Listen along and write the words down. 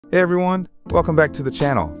Hey everyone, welcome back to the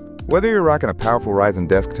channel. Whether you're rocking a powerful Ryzen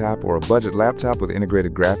desktop or a budget laptop with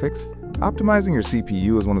integrated graphics, optimizing your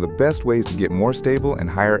CPU is one of the best ways to get more stable and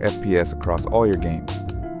higher FPS across all your games.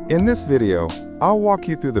 In this video, I'll walk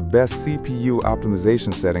you through the best CPU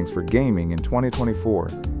optimization settings for gaming in 2024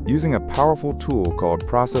 using a powerful tool called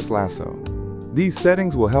Process Lasso. These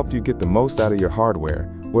settings will help you get the most out of your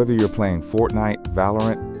hardware, whether you're playing Fortnite,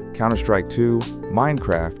 Valorant, Counter-Strike 2,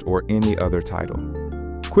 Minecraft, or any other title.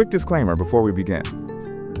 Quick disclaimer before we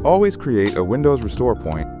begin. Always create a Windows restore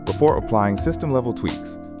point before applying system-level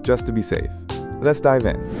tweaks, just to be safe. Let's dive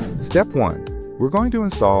in. Step 1. We're going to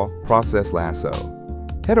install Process Lasso.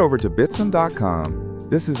 Head over to bitsum.com.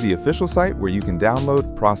 This is the official site where you can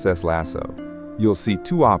download Process Lasso. You'll see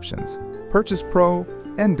two options, Purchase Pro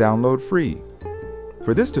and Download Free.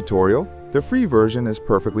 For this tutorial, the free version is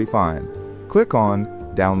perfectly fine. Click on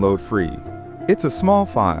Download Free. It's a small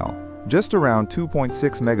file, just around 2.6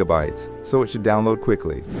 megabytes, so it should download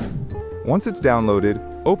quickly. Once it's downloaded,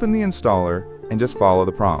 open the installer and just follow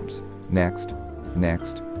the prompts. Next,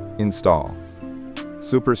 next, install.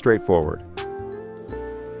 Super straightforward.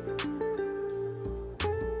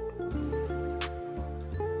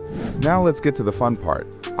 Now let's get to the fun part,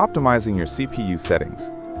 optimizing your CPU settings.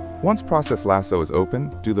 Once Process Lasso is open,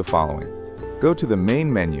 do the following. Go to the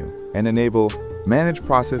main menu and enable Manage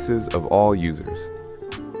Processes of All Users.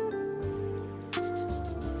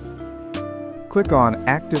 Click on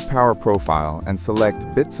Active Power Profile and select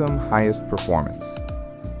Bitsum Highest Performance.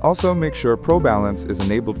 Also make sure Pro Balance is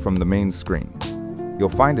enabled from the main screen. You'll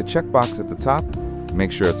find a checkbox at the top, make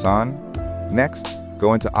sure it's on. Next,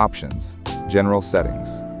 go into Options, General Settings.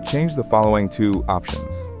 Change the following two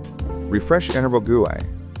options. Refresh Interval GUI,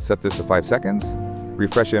 set this to 5 seconds.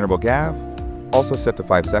 Refresh Interval GAV, also set to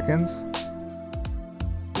 5 seconds.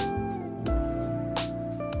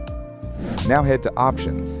 Now head to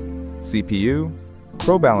Options, CPU,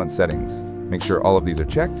 Pro Balance Settings. Make sure all of these are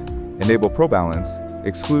checked. Enable Pro Balance,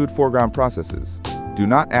 exclude foreground processes. Do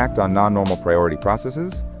not act on non-normal priority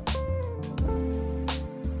processes.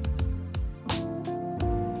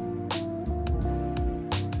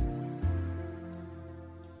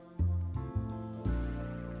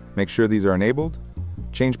 Make sure these are enabled.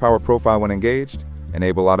 Change power profile when engaged.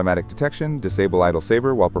 Enable automatic detection. Disable idle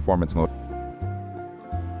saver while performance mode.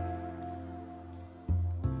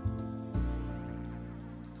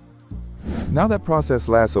 Now that Process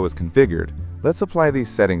Lasso is configured, let's apply these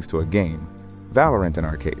settings to a game, Valorant in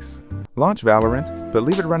our case. Launch Valorant, but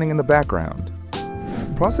leave it running in the background.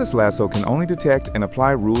 Process Lasso can only detect and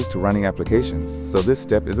apply rules to running applications, so this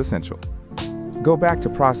step is essential. Go back to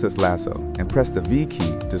Process Lasso and press the V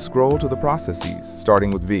key to scroll to the processes,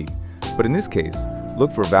 starting with V. But in this case,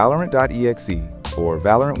 look for Valorant.exe or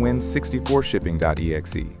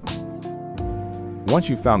ValorantWin64shipping.exe. Once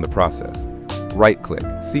you've found the process, right-click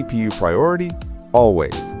CPU Priority,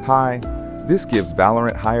 Always, High. This gives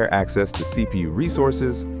Valorant higher access to CPU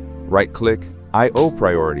resources. Right-click I/O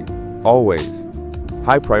Priority, Always.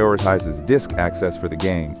 High prioritizes disk access for the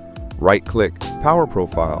game. Right-click Power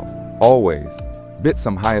Profile, Always.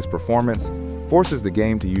 Bitsum Highest Performance forces the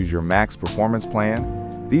game to use your max performance plan.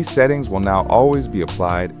 These settings will now always be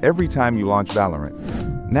applied every time you launch Valorant.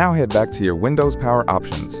 Now head back to your Windows Power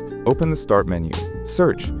Options. Open the Start menu.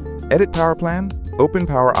 Search Edit Power Plan, open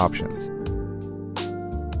Power Options.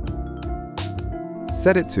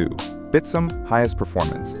 Set it to Bitsum Highest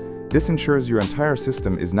Performance. This ensures your entire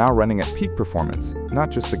system is now running at peak performance, not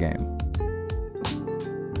just the game.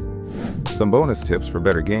 Some bonus tips for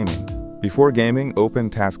better gaming. Before gaming, open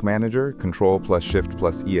Task Manager,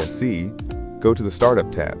 Control+Shift+ESC, go to the Startup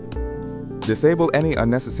tab. Disable any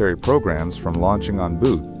unnecessary programs from launching on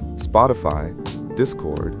boot, Spotify,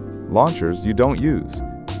 Discord, launchers you don't use.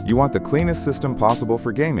 You want the cleanest system possible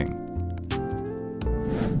for gaming.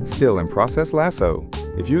 Still in Process Lasso,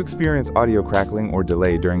 if you experience audio crackling or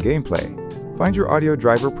delay during gameplay, find your audio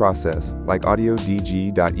driver process like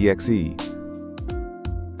audiodg.exe.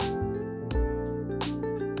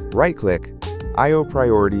 Right-click I/O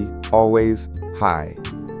Priority, Always, High.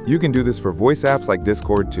 You can do this for voice apps like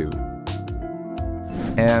Discord too.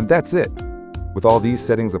 And that's it. With all these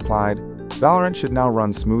settings applied, Valorant should now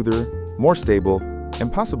run smoother, more stable, and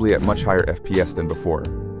possibly at much higher FPS than before.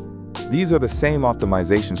 These are the same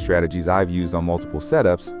optimization strategies I've used on multiple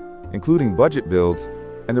setups, including budget builds,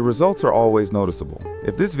 and the results are always noticeable.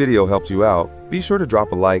 If this video helps you out, be sure to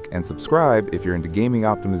drop a like and subscribe if you're into gaming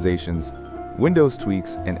optimizations, Windows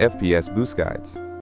tweaks, and FPS boost guides.